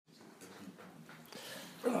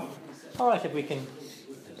All right, if we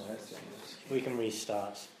can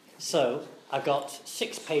restart. So I've got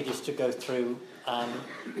 6 pages to go through. A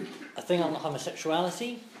thing on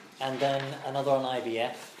homosexuality, and then another on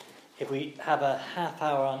IVF. If we have a half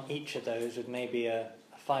hour on each of those, with maybe a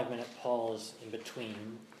 5-minute pause in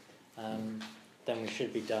between, then we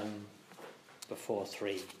should be done before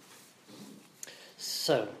 3.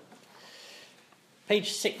 So,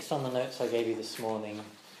 page 6 on the notes I gave you this morning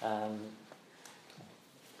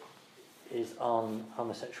is on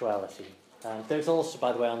homosexuality. There's also,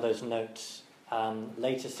 by the way, on those notes,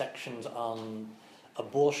 later sections on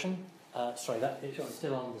abortion. It's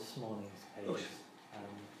still on this morning's page.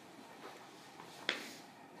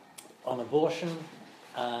 On abortion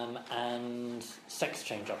and sex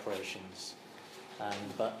change operations.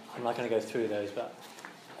 But I'm not going to go through those, but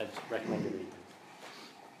I'd recommend you read them.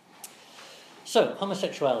 So,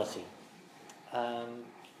 homosexuality.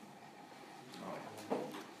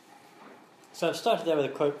 So I've started there with a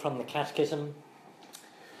quote from the Catechism.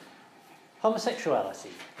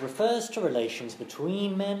 Homosexuality refers to relations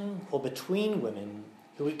between men or between women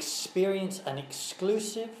who experience an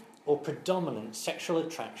exclusive or predominant sexual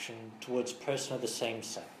attraction towards a person of the same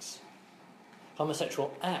sex.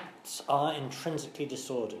 Homosexual acts are intrinsically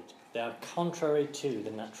disordered. They are contrary to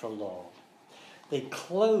the natural law. They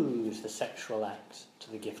close the sexual act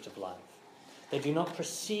to the gift of life. They do not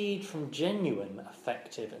proceed from genuine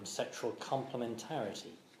affective and sexual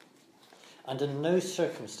complementarity. Under no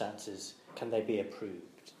circumstances can they be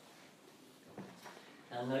approved.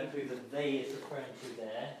 Now note who the they is referring to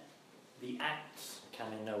there. The acts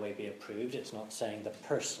can in no way be approved. It's not saying the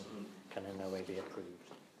person can in no way be approved.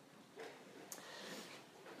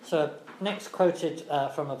 So next quoted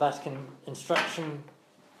from a Vatican instruction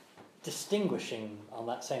distinguishing on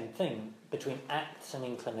that same thing between acts and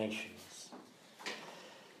inclinations.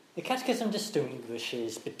 The Catechism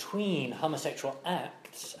distinguishes between homosexual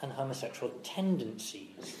acts and homosexual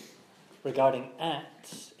tendencies. Regarding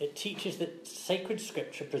acts, it teaches that sacred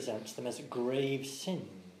scripture presents them as grave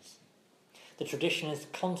sins. The tradition has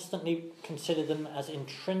constantly considered them as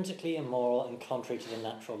intrinsically immoral and contrary to the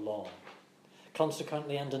natural law.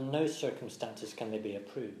 Consequently, under no circumstances can they be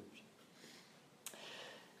approved.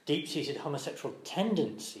 Deep-seated homosexual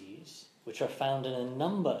tendencies, which are found in a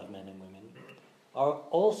number of men and women, are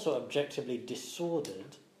also objectively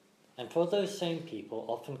disordered, and for those same people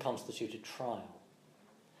often constitute a trial.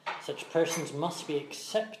 Such persons must be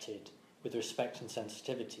accepted with respect and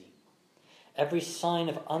sensitivity. Every sign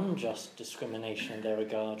of unjust discrimination in their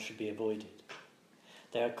regard should be avoided.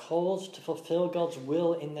 They are called to fulfill God's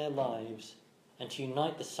will in their lives and to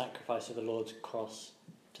unite the sacrifice of the Lord's cross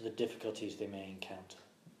to the difficulties they may encounter.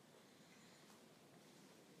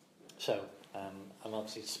 So, I'm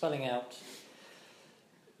obviously spelling out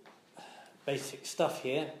basic stuff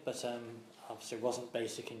here, but obviously it wasn't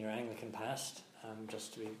basic in your Anglican past,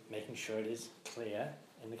 just to be making sure it is clear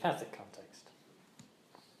in the Catholic context.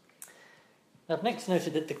 Now, I've next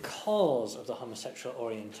noted that the cause of the homosexual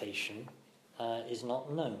orientation is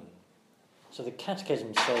not known. So the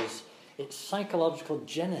Catechism says its psychological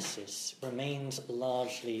genesis remains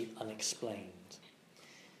largely unexplained.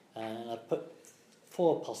 I've put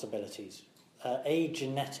 4 possibilities. A,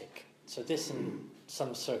 genetic. So this in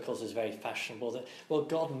some circles is very fashionable, that, well,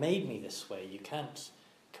 God made me this way. You can't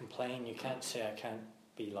complain, you can't say I can't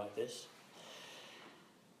be like this.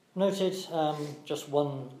 Noted, just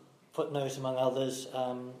one footnote among others,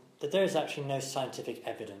 that there is actually no scientific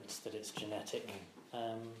evidence that it's genetic.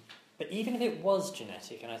 But even if it was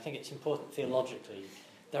genetic, and I think it's important theologically,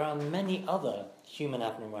 there are many other human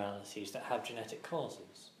abnormalities that have genetic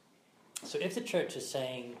causes. So if the Church is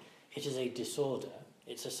saying it is a disorder,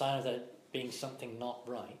 it's a sign of there being something not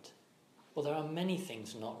right, well, there are many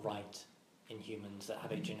things not right in humans that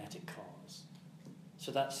have a genetic cause.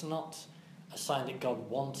 So that's not a sign that God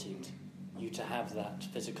wanted you to have that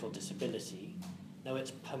physical disability. No,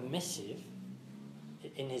 it's permissive,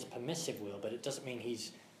 in his permissive will, but it doesn't mean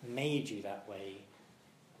he's made you that way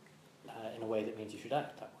in a way that means you should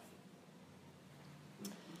act that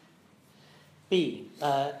way. B,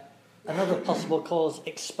 another possible cause,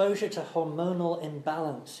 exposure to hormonal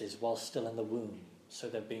imbalances while still in the womb. So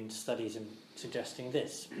there have been studies suggesting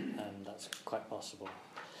this, and that's quite possible.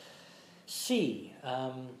 C,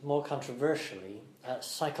 more controversially,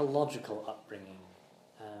 psychological upbringing.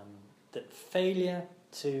 That failure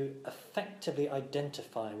to effectively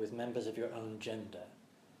identify with members of your own gender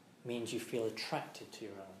means you feel attracted to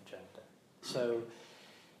your own gender. So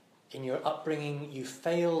in your upbringing, you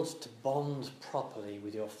failed to bond properly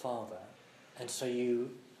with your father, and so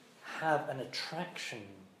you have an attraction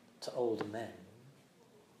to older men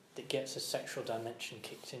that gets a sexual dimension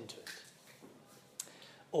kicked into it.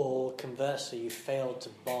 or conversely, you failed to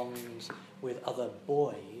bond with other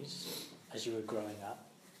boys as you were growing up,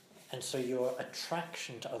 and so your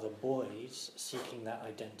attraction to other boys, seeking that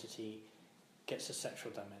identity, gets a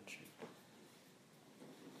sexual dimension.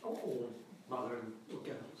 Or mother and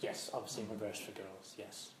girls. Yes, obviously in reverse for girls,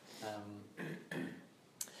 yes.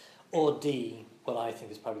 Or D, what I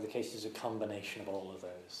think is probably the case, is a combination of all of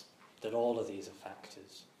those, that all of these are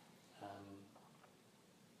factors.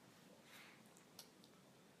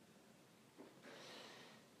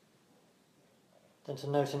 Then to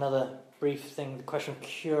note another brief thing, the question of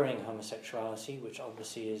curing homosexuality, which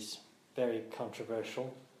obviously is very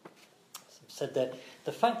controversial. Said that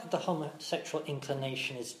the fact that the homosexual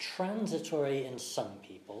inclination is transitory in some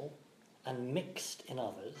people and mixed in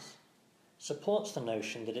others supports the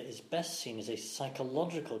notion that it is best seen as a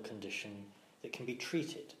psychological condition that can be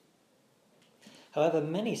treated. However,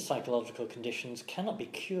 many psychological conditions cannot be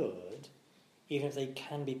cured, even if they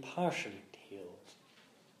can be partially healed.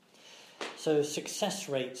 So success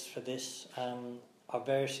rates for this are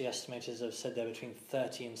variously estimated, as I've said, they're between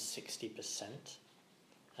 30 and 60%.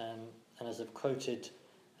 And as I've quoted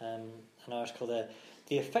an article there,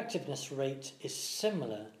 the effectiveness rate is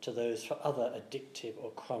similar to those for other addictive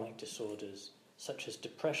or chronic disorders, such as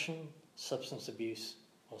depression, substance abuse,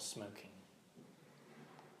 or smoking.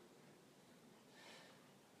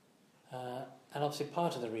 And obviously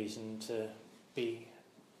part of the reason to be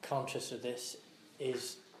conscious of this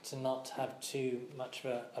is to not have too much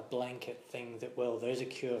of a blanket thing that, well, there's a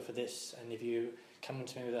cure for this, and if you come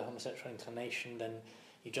to me with a homosexual inclination, then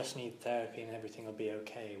you just need therapy and everything will be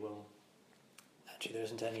okay. Well, actually there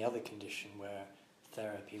isn't any other condition where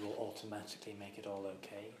therapy will automatically make it all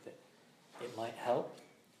okay. That it might help,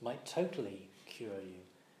 might totally cure you,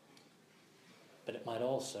 but it might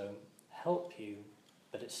also help you,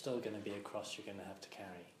 but it's still going to be a cross you're going to have to carry.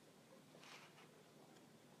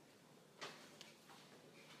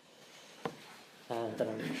 And then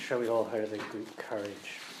I'm sure we've all heard of the group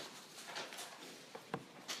Courage.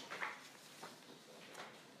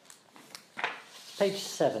 Page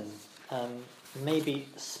 7, maybe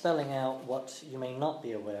spelling out what you may not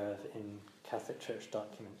be aware of in Catholic Church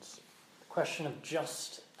documents. The question of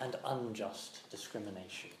just and unjust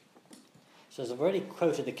discrimination. So as I've already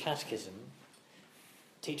quoted, the Catechism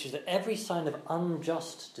teaches that every sign of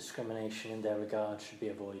unjust discrimination in their regard should be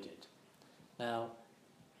avoided. Now,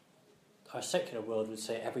 our secular world would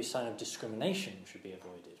say every sign of discrimination should be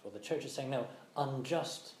avoided. Well, the Church is saying no,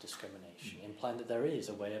 unjust discrimination, implying that there is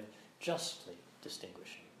a way of justly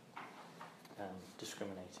distinguishing and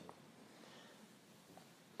discriminating.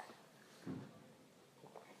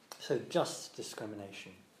 So, just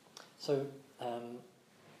discrimination. So,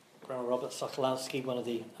 Grandma Robert Sokolowski, one of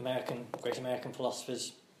the great American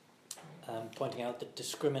philosophers, pointing out that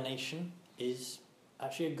discrimination is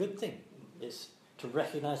actually a good thing. It's to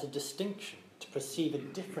recognise a distinction, to perceive a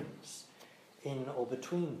difference in or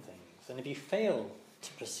between things. And if you fail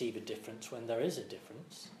to perceive a difference when there is a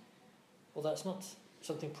difference, well, that's not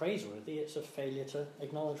something praiseworthy, it's a failure to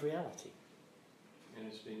acknowledge reality. And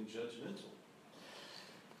it's being judgmental.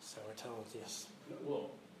 So we're told, yes.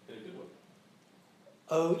 Well, in a good way.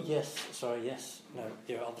 Oh, yes, sorry, yes. No,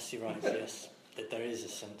 you're obviously right, yes. That there is a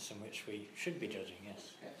sense in which we should be judging,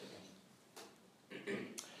 yes.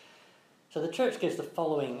 So the Church gives the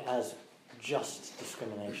following as just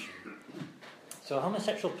discrimination. So a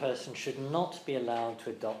homosexual person should not be allowed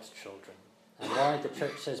to adopt children. And why? The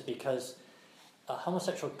Church says because a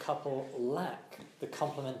homosexual couple lack the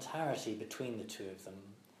complementarity between the two of them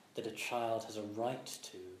that a child has a right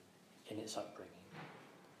to in its upbringing.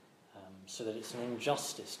 So that it's an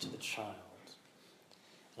injustice to the child.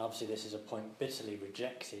 And obviously this is a point bitterly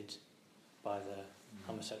rejected by the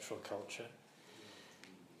homosexual culture,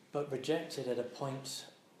 but rejected at a point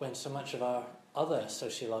when so much of our other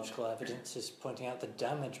sociological evidence is pointing out the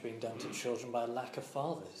damage being done to children by a lack of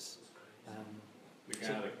fathers. The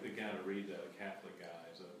guy to read that, a Catholic guy,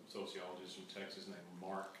 is a sociologist from Texas named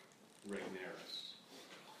Mark Regnerus.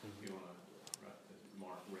 Mm-hmm. You want to write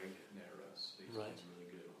Mark Regnerus? He's really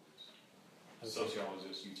good on this. Okay.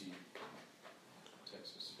 Sociologist, UT,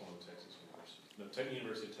 Texas, one of the Texas universities. No,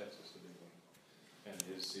 University of Texas, the big one. And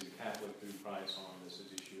he's a Catholic who writes on this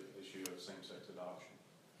issue of same-sex adoption.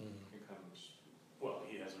 Mm-hmm.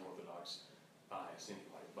 He has an orthodox bias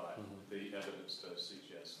anyway, but the evidence does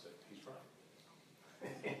suggest that he's right.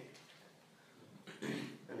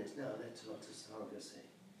 And it's now led to lots of surrogacy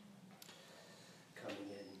coming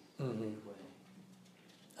in a big way.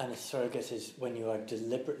 And a surrogate is when you are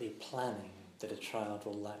deliberately planning that a child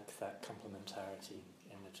will lack that complementarity.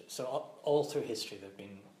 So all through history there have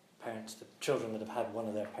been parents, the children that have had one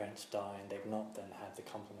of their parents die and they've not then had the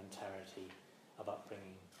complementarity of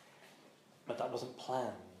upbringing. But that wasn't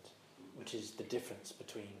planned, which is the difference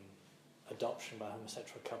between adoption by a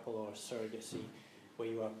homosexual couple or surrogacy, where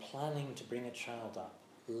you are planning to bring a child up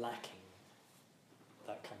lacking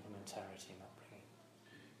that complementarity in upbringing.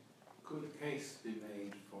 Could a case be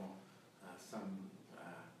made for someone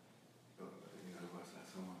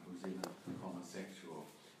who's in a homosexual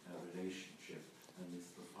relationship and is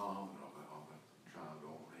the father of a child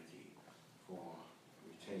already, for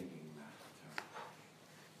retaining that?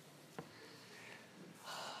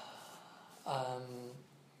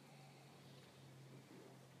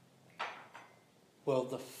 Well,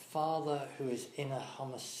 the father who is in a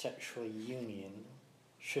homosexual union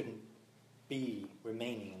shouldn't be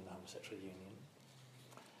remaining in the homosexual union.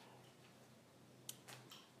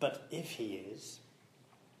 But if he is,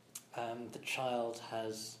 the child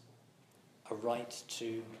has a right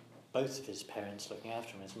to both of his parents looking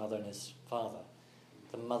after him, his mother and his father.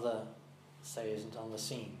 The mother, say, isn't on the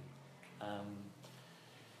scene.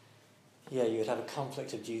 You would have a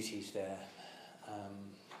conflict of duties there.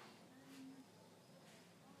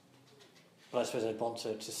 But I suppose I'd want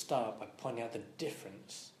to start by pointing out the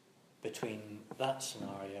difference between that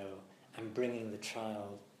scenario and bringing the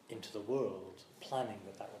child into the world, planning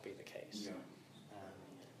that would be the case. Yeah.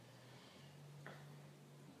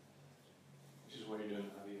 Which is why you're doing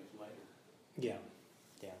IVF later.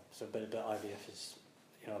 Yeah. So, but IVF is,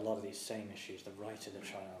 a lot of these same issues, the right of the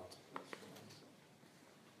child.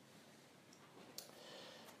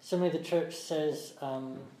 Similarly, the church says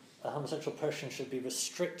a homosexual person should be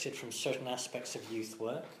restricted from certain aspects of youth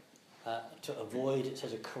work to avoid, it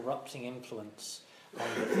says, a corrupting influence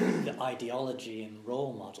on the ideology and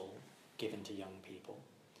role model given to young people.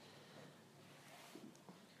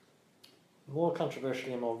 More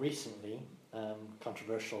controversially and more recently,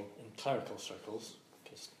 controversial in clerical circles,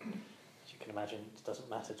 because as you can imagine it doesn't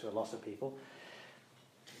matter to a lot of people,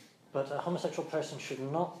 but a homosexual person should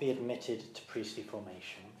not be admitted to priestly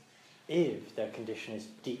formation if their condition is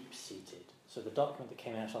deep-seated. So the document that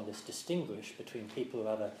came out on this distinguished between people who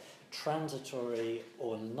have a transitory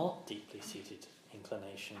or not deeply seated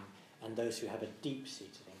inclination and those who have a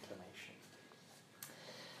deep-seated inclination.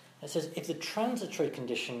 It says, if the transitory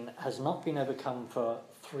condition has not been overcome for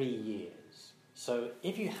 3 years, so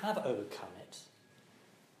if you have overcome it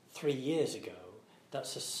 3 years ago,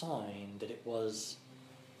 that's a sign that it was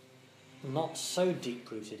not so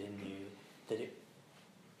deep-rooted in you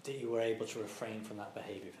that you were able to refrain from that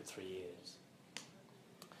behaviour for 3 years.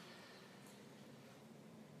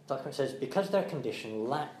 The document says, because their condition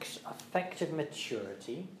lacks affective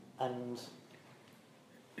maturity and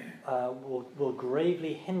will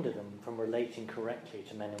gravely hinder them from relating correctly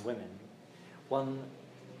to men and women, one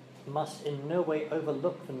must in no way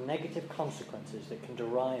overlook the negative consequences that can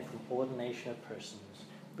derive from ordination of persons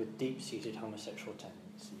with deep-seated homosexual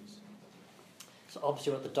tendencies. So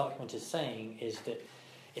obviously what the document is saying is that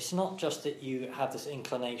it's not just that you have this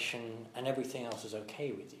inclination and everything else is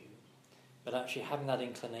okay with you, but actually having that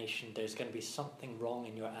inclination, there's going to be something wrong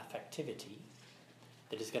in your affectivity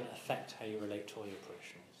that is going to affect how you relate to all your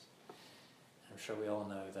parishioners. I'm sure we all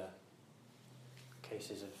know the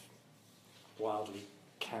cases of wildly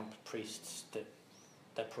camp priests that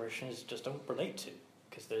their parishioners just don't relate to,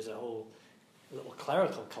 because there's a whole little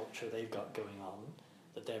clerical culture they've got going on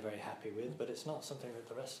that they're very happy with, but it's not something that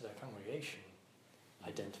the rest of their congregation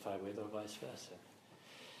identify with, or vice versa.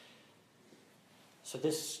 So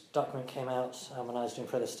this document came out when I was doing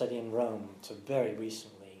further study in Rome, so very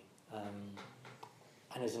recently,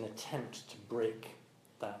 and is an attempt to break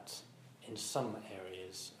that, in some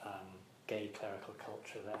areas, gay clerical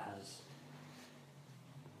culture that has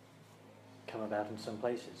come about in some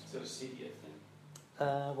places. Is that a CDF thing?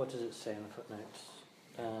 What does it say in the footnotes?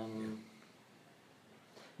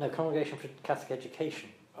 No, Congregation for Catholic Education.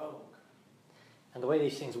 Oh, okay. And the way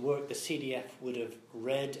these things work, the CDF would have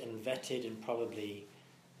read and vetted and probably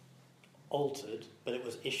altered, but it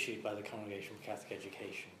was issued by the Congregation for Catholic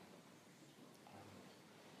Education,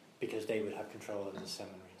 because they would have control over the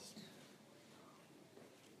seminaries.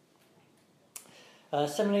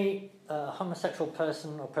 Similarly, a homosexual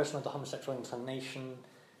person or person with a homosexual inclination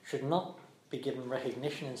should not be given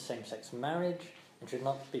recognition in same-sex marriage and should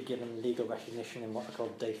not be given legal recognition in what are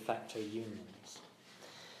called de facto unions.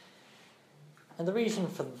 And the reason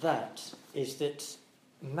for that is that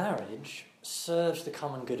marriage serves the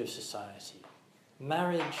common good of society.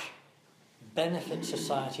 Marriage benefits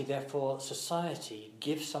society, therefore society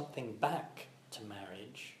gives something back to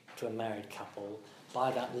marriage, to a married couple,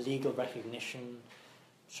 by that legal recognition,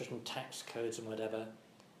 certain tax codes and whatever.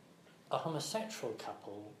 A homosexual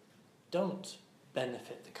couple don't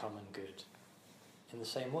benefit the common good in the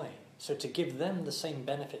same way. So to give them the same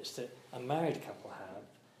benefits that a married couple have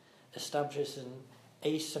establishes an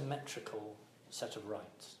asymmetrical set of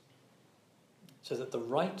rights. So that the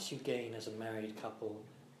rights you gain as a married couple,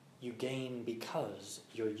 you gain because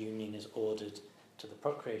your union is ordered to the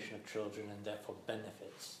procreation of children and therefore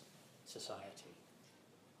benefits society.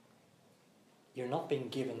 You're not being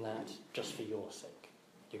given that just for your sake.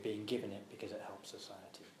 You're being given it because it helps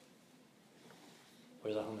society.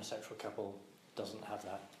 Whereas a homosexual couple doesn't have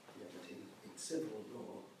that. Yeah, but in civil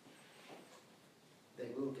law, they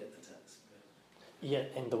will get the tax bill. Yeah,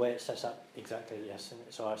 in the way it's set up, exactly, yes. And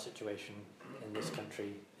so our situation in this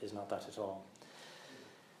country is not that at all.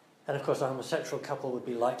 And of course, a homosexual couple would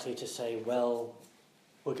be likely to say, well,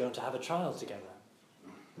 we're going to have a child together.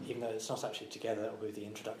 Even though it's not actually together with the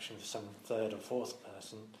introduction of some third or fourth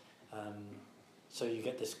person. So you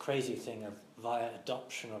get this crazy thing of via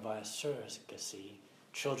adoption or via surrogacy,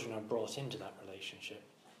 children are brought into that relationship.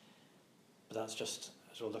 But that's just,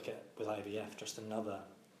 as we'll look at with IVF, just another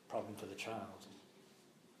problem for the child.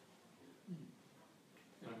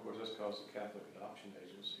 And of course, this causes Catholic adoption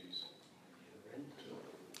agencies.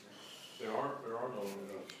 There are no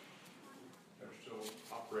they're still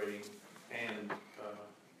operating and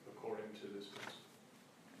according to this principle.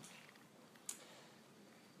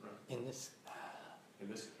 Right. In this, In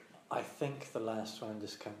this, I think the last one in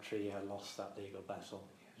this country lost that legal battle.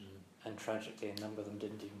 yes. And tragically, a number of them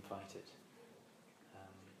didn't even fight it.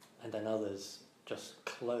 And then others just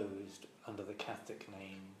closed under the Catholic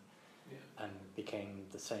name Yeah. and became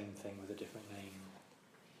the same thing with a different name.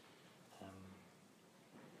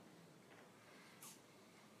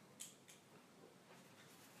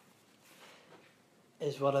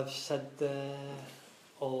 Is what I've said there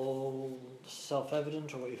all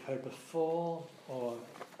self-evident, or what you've heard before, or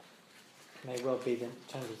may well be that in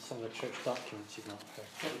terms of some of the church documents you've not heard?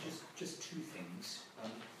 Well, just two things.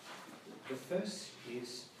 The first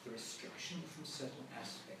is the restriction from certain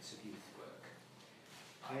aspects of youth work.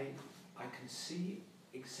 I can see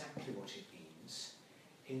exactly what it means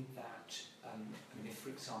in that, if, for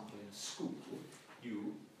example, in a school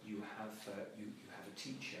you have a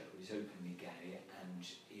teacher who is openly gay and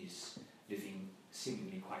is living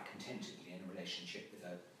seemingly quite contentedly in a relationship with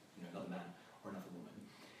another man or another woman.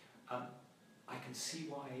 I can see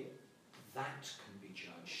why that can be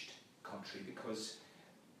judged contrary, because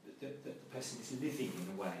the person is living in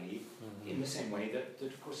a way, in the same way that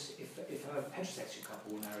of course, if a heterosexual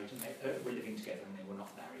couple were married and were living together and they were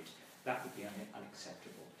not married, that would be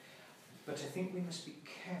unacceptable. But I think we must be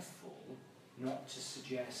careful not to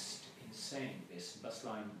suggest in saying this, and thus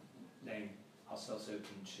laying ourselves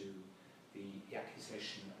open to the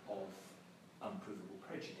accusation of unprovable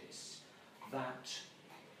prejudice, that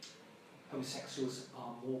homosexuals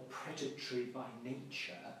are more predatory by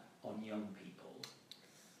nature on young people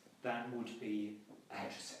than would be a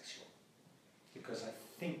heterosexual. Because I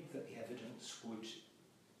think that the evidence would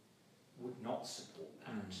not support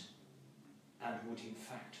that, and would in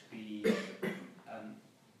fact be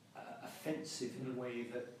offensive in a way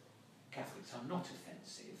that Catholics are not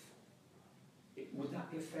offensive. Would that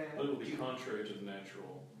be a fair... But it would be contrary to the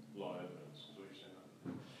natural law evidence, is what you're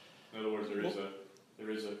saying. In other words, there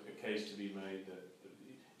is a case to be made that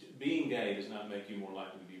being gay does not make you more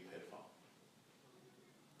likely to be a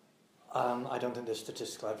pedophile. I don't think there's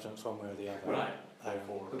statistical evidence one way or the other. Right.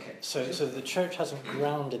 Okay. So the church hasn't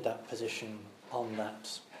grounded that position on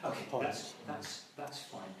that point. That's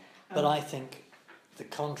fine. But I think the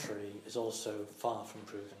contrary is also far from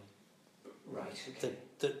proven. Right, okay.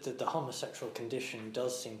 The homosexual condition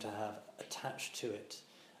does seem to have attached to it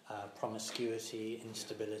promiscuity,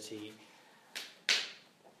 instability. I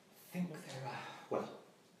think there are,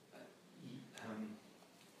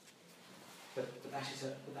 but that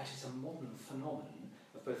is a modern phenomenon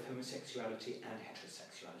of both homosexuality and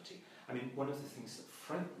heterosexuality. I mean, one of the things that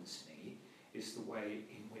frightens me is the way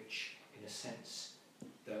in which, in a sense,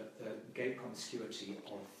 the gay promiscuity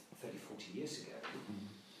of 30, 40 years ago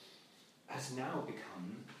has now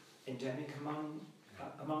become endemic among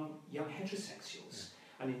young heterosexuals.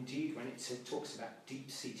 And indeed, when it talks about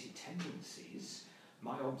deep-seated tendencies,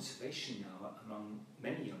 my observation now among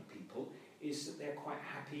many young people is that they're quite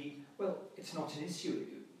happy. Well, it's not an issue.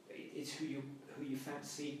 It's who you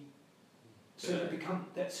fancy. So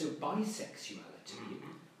bisexuality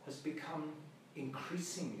has become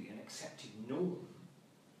increasingly an accepted norm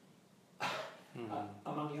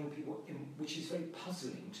among young people, which is very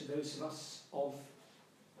puzzling to those of us of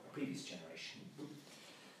a previous generation.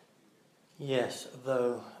 Yes,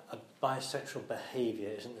 though a bisexual behaviour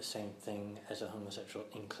isn't the same thing as a homosexual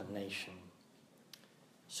inclination.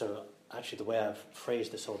 So actually the way I've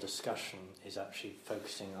phrased this whole discussion is actually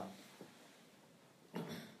focusing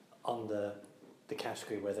on the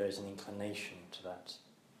category where there is an inclination to that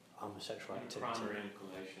homosexual activity. Primary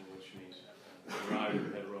inclination, which means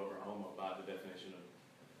either hetero or homo by the definition of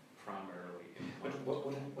primarily But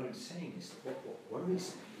inclined. what I'm saying is that what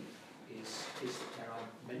worries me is that there are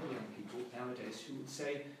many young people nowadays who would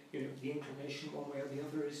say, you know, the inclination one way or the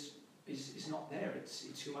other is not there.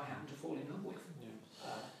 It's who I happen to fall in love with,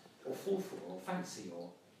 or fall for, or fancy, or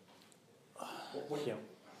what Yeah.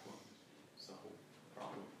 It's the whole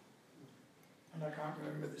problem. And I can't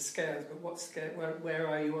remember the scales, but what scale? Where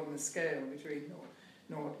are you on the scale between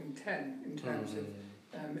 0 and 10 in terms of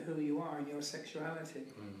who you are and your sexuality?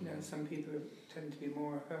 You know, some people tend to be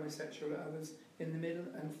more homosexual, others in the middle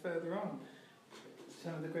and further on.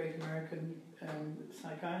 Some of the great American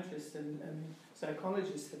psychiatrists and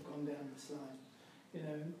psychologists have gone down this line. You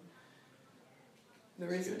know,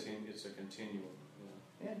 there is It's a continuum.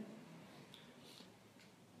 yeah.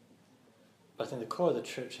 But I think the core of the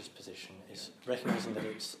church's position is recognising that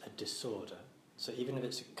it's a disorder. So even if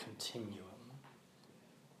it's a continuum,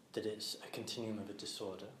 that it's a continuum of a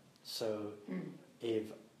disorder. So if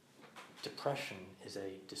depression is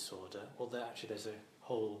a disorder, well, there's a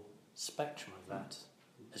whole spectrum of that,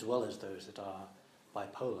 as well as those that are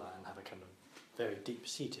bipolar and have a kind of very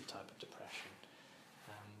deep-seated type of depression.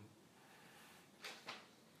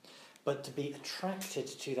 But to be attracted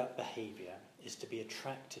to that behaviour is to be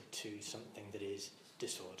attracted to something that is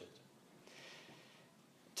disordered.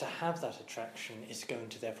 To have that attraction is going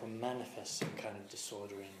to therefore manifest some kind of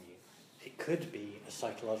disorder in you. It could be a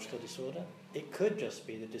psychological disorder. It could just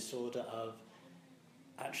be the disorder of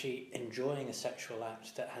actually enjoying a sexual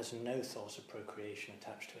act that has no thought of procreation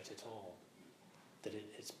attached to it at all. That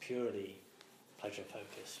it's purely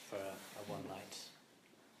pleasure-focused for a one-night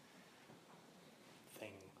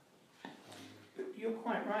thing. But you're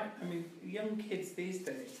quite right. I mean, young kids these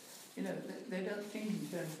days, you know, they don't think in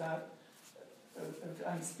terms of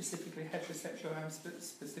I'm specifically heterosexual, I'm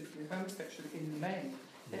specifically homosexual in the main.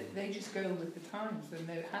 They just go with the times, and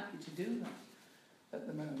they're happy to do that at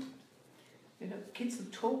the moment. You know, kids will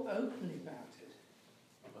talk openly about it.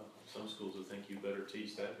 Well, some schools will think you better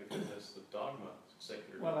teach that because that's the dogma,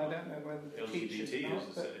 secular Well, I dogma. don't know whether the LGBT teachers is not, a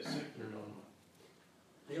but secular dogma.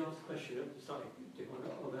 They asked a question at the start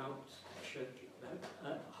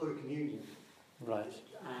about Holy Communion. Right.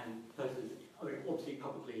 And the person, I mean, obviously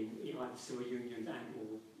publicly, either civil unions and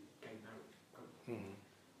or gay marriage.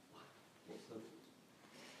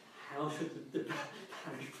 How should the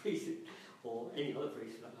parish priest or any other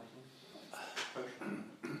priest for that matter?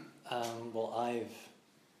 Well,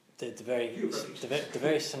 the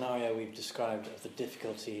very scenario we've described of the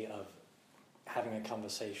difficulty of having a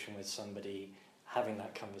conversation with somebody, having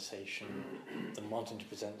that conversation, them wanting to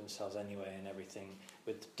present themselves anyway and everything,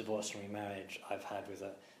 with divorce and remarriage, I've had with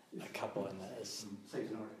a couple in there. Same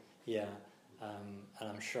scenario. Yeah, and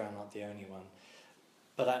I'm sure I'm not the only one.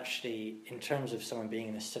 But actually, in terms of someone being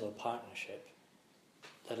in a civil partnership,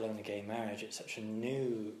 let alone a gay marriage, it's such a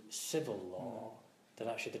new civil law that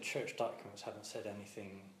actually the church documents haven't said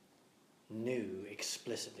anything new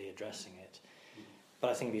explicitly addressing it.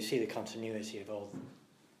 But I think if you see the continuity of all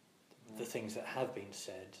the things that have been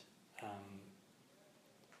said,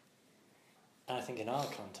 and I think in our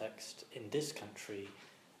context, in this country,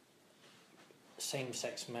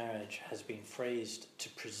 same-sex marriage has been phrased to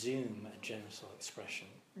presume a genital expression,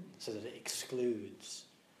 so that it excludes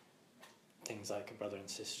things like a brother and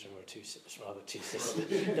sister, or two sisters.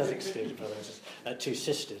 It does exclude a brother and sister. Two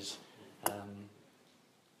sisters.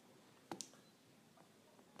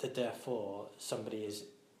 That therefore somebody is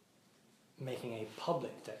making a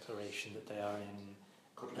public declaration that they are in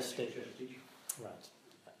a state, right,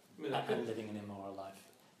 and living an immoral life.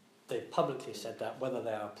 They've publicly said that, whether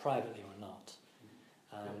they are privately or not.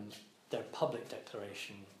 Their public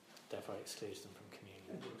declaration therefore excludes them from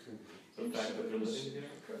communion.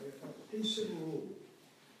 In civil law,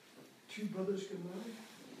 two brothers can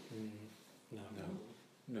marry?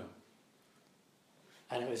 No.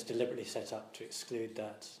 And it was deliberately set up to exclude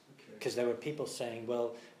that, because there were people saying,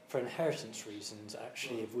 well, for inheritance reasons,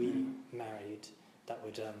 actually, if we married, that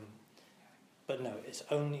would... but no, it's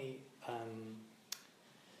only...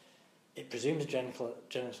 it presumes a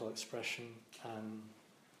genital expression.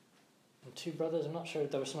 And two brothers, I'm not sure,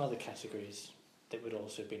 there were some other categories that would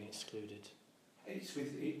also have been excluded. It's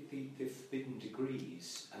with the forbidden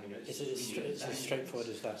degrees. I mean, It's as straightforward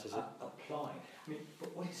as that, is it? Apply. I mean,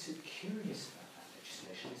 but what is so curious about that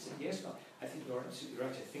legislation is that, yes, I think you're absolutely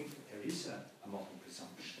right. I think that there is a modern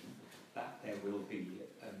presumption that there will be,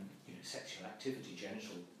 sexual activity,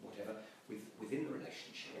 genital, whatever, within the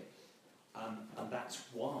relationship, and that's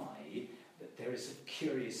why that there is a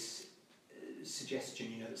curious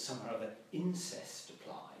suggestion, that somehow that incest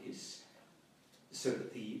applies, so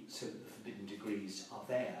that the forbidden degrees are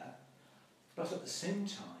there, but at the same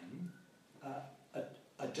time,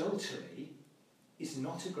 adultery is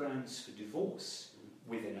not a grounds for divorce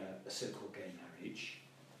within a so-called gay marriage,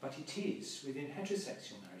 but it is within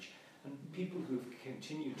heterosexual marriage. And people who have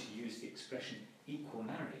continued to use the expression equal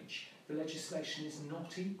marriage, the legislation is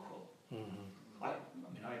not equal. Mm-hmm. I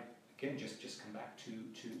again just come back to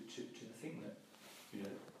the thing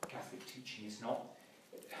that Catholic teaching is not.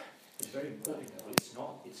 It's very important that it's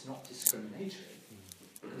not discriminatory,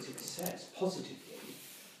 because it says positively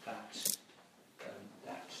that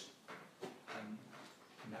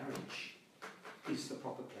marriage is the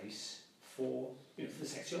proper place for the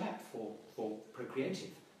sexual act, for procreative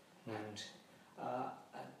act,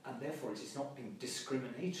 and therefore it is not being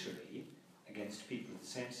discriminatory against people of the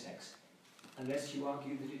same sex, unless you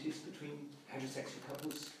argue that it is between heterosexual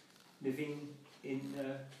couples living in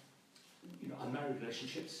unmarried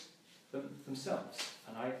relationships themselves.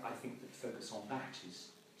 And I think that focus on that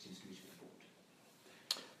seems to be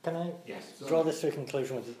important. Can I Yes. draw this to a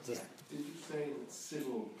conclusion with the Did you say that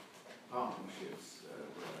civil partnerships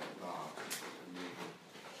were barred and legal?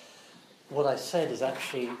 What I said is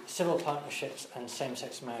actually civil partnerships and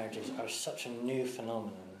same-sex marriages are such a new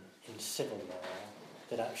phenomenon in civil law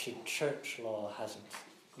that actually church law hasn't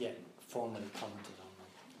yet formally commented on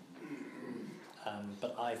them.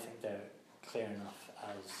 But I think they're clear enough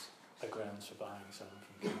as a grounds for barring someone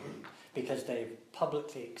from communion, because they've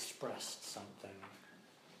publicly expressed something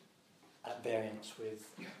at variance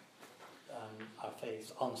with our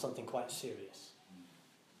faith on something quite serious.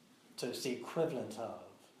 So it's the equivalent of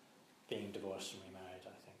being divorced and remarried,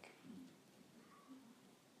 I think.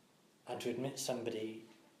 And to admit somebody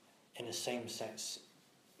in a same-sex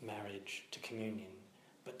marriage to communion,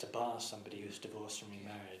 but to bar somebody who's divorced and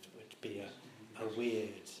remarried would be a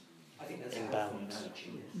weird I think that's imbalance. a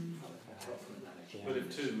helpful analogy. Yeah. But if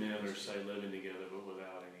two men are, say, living together but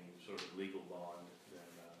without any sort of legal bond, then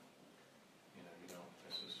you don't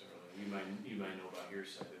necessarily. You may know by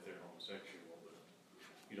hearsay that they're homosexual, but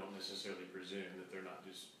you don't necessarily presume that they're not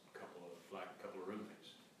just a couple of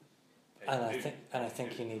roommates. And I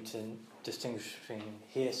think you need to distinguish between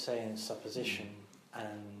hearsay and supposition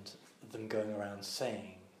and them going around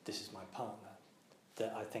saying, "This is my partner."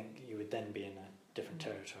 That I think you would then be in a different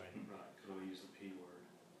territory. Right, because we'll use the P word.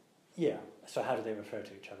 Yeah. So how do they refer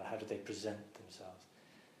to each other? How do they present themselves?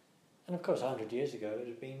 And of course, 100 years ago, it would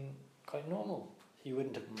have been quite normal. You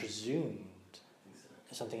wouldn't have presumed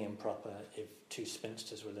something improper if two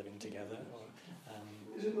spinsters were living together. Or,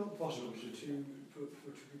 is it not possible for people to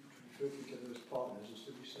refer to each other as partners and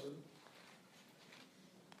still be celibate?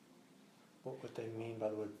 what would they mean by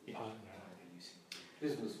the word partner?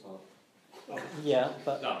 Business partner. Yeah,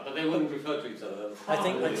 but No, but they wouldn't refer to each other. I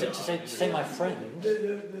think to say my friend,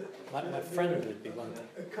 my friend would be one thing.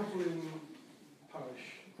 A couple in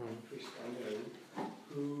parish, priest I know,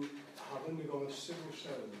 who have undergone a civil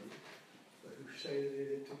ceremony, but who say that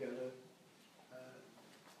they live together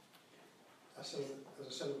as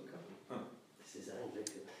a celibate couple. This is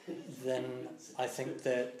Anglican. Then I think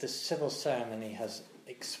that the civil ceremony has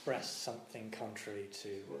expressed something contrary to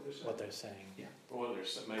what they're saying. Yeah. Or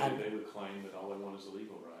maybe they would claim that all they want is the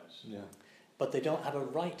legal rights. Yeah. But they don't have a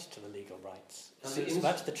right to the legal rights. And So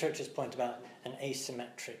back to the Church's point about an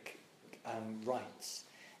asymmetric rights.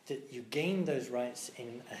 That you gain those rights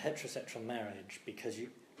in a heterosexual marriage because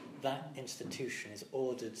that institution is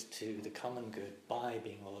ordered to the common good by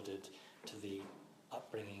being ordered to the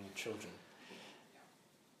upbringing of children.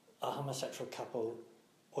 A homosexual couple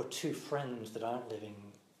or two friends that aren't living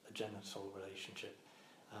a genital relationship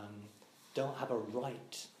don't have a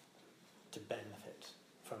right to benefit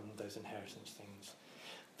from those inheritance things.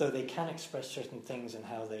 Though they can express certain things in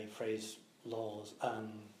how they phrase laws,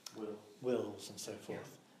 wills and so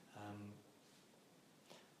forth.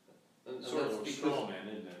 And Sort that's of a because- straw man,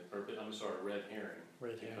 isn't it? Or, I'm sorry, red herring.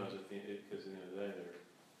 Red herring. Because at the end of the day,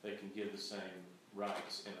 they can give the same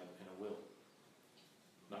rights in a will.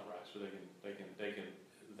 Not rights, but they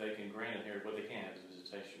can grant inherit what they can have is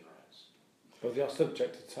visitation rights. Well, they are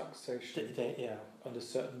subject to taxation Yeah. under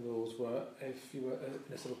certain rules where if you were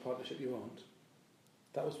in a civil partnership you aren't.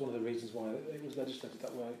 That was one of the reasons why it was legislated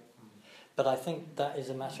that way. But I think that is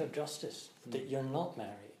a matter of justice, that you're not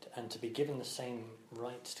married, and to be given the same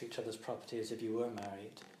rights to each other's property as if you were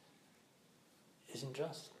married isn't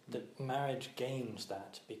just. That marriage gains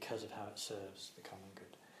that because of how it serves the common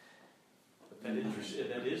good. But that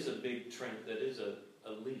is a big trend, that is a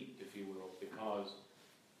leap, if you will, because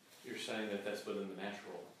you're saying that that's within the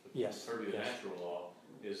natural. Yes. The purview of Yes. natural law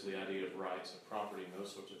is the idea of rights of property and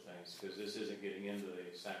those sorts of things, because this isn't getting into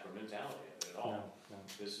the sacramentality of it at all. No.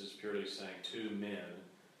 This is purely saying two men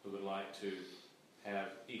who would like to have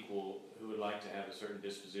a certain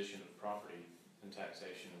disposition of property and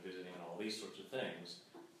taxation and visiting and all these sorts of things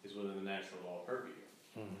is within the natural law purview.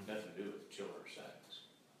 Nothing to do with children or sex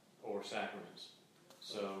or sacraments.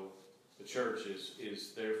 So the church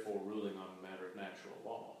is therefore ruling on a matter of natural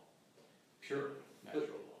law, purely natural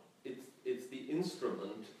law. It's the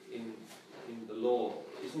instrument in the law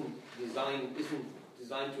isn't designed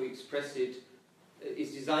to express it.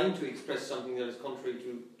 It's designed to express something that is contrary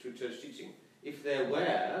to church teaching. If there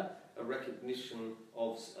were a recognition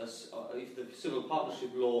of if the civil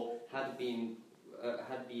partnership law had been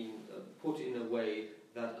put in a way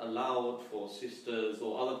that allowed for sisters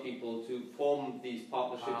or other people to form these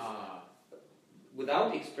partnerships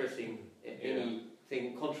without expressing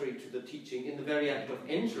anything contrary to the teaching in the very act of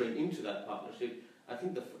entering into that partnership, I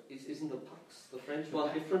think isn't the Pax, the French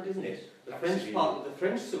one, different, isn't it? The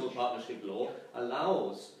French civil partnership law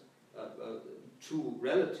allows two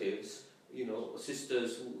relatives,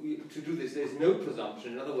 sisters, to do this. There's no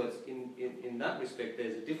presumption. In other words, in that respect,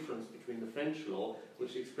 there's a difference between the French law,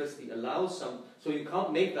 which expressly allows some. So you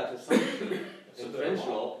can't make that assumption in French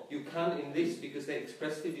law. You can in this, because they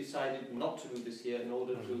expressly decided not to do this here in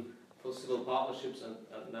order for civil partnerships and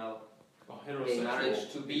now gay marriage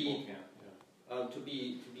to be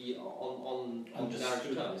on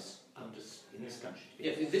marriage terms. In this country.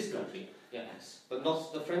 Yes, in this country. Yes, but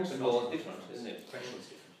not the French law is different, isn't it? French law is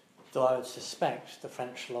different. Though I would suspect the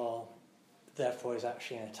French law, therefore, is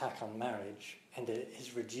actually an attack on marriage, and it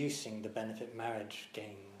is reducing the benefit marriage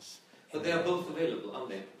gains. But they are both available, aren't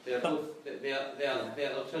they? They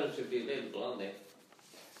are alternatively available, aren't they?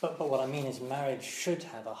 But what I mean is, marriage should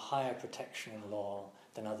have a higher protection in law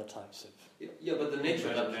than other types of. Yeah, but the nature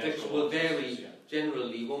of that protection will vary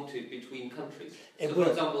generally, won't it, between countries? It so will, for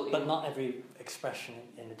example, but not every expression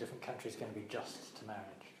in a different country is going to be just to marriage.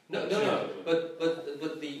 No. But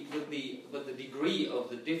the degree of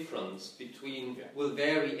the difference between will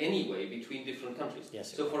vary anyway between different countries.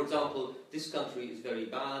 Yes. So, for example, this country is very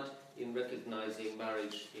bad in recognizing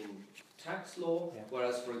marriage in tax law,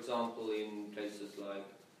 whereas, for example, in places like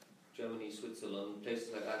Germany, Switzerland,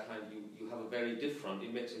 places like that kind, you have a very different.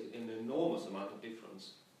 It makes an enormous amount of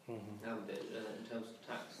difference in terms of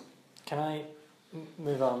tax. Can I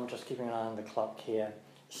move on? Just keeping an eye on the clock here.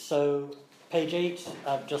 So. Page 8,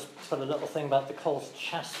 I've just put a little thing about the call to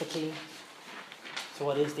chastity. So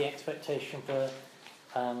what is the expectation for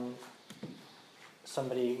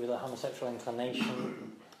somebody with a homosexual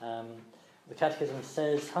inclination? The Catechism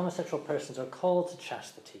says homosexual persons are called to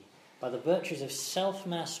chastity by the virtues of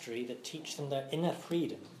self-mastery that teach them their inner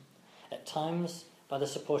freedom, at times by the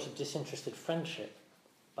support of disinterested friendship,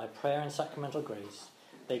 by prayer and sacramental grace.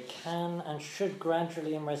 They can and should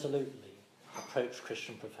gradually and resolutely approach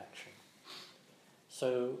Christian perfection.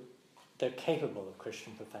 So they're capable of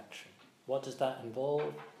Christian perfection. What does that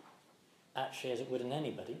involve? Actually, as it would in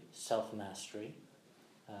anybody, self-mastery.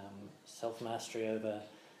 Self-mastery over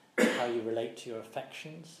how you relate to your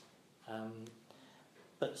affections.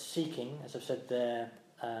 But seeking, as I've said there,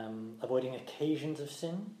 avoiding occasions of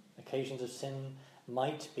sin. Occasions of sin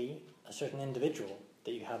might be a certain individual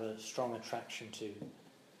that you have a strong attraction to.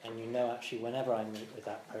 And you know, actually, whenever I meet with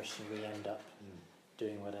that person, we end up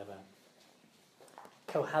doing whatever.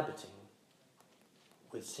 Cohabiting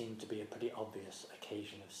would seem to be a pretty obvious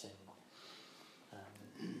occasion of sin.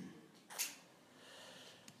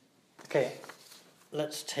 Okay,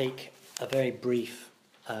 let's take a very brief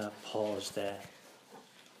pause there.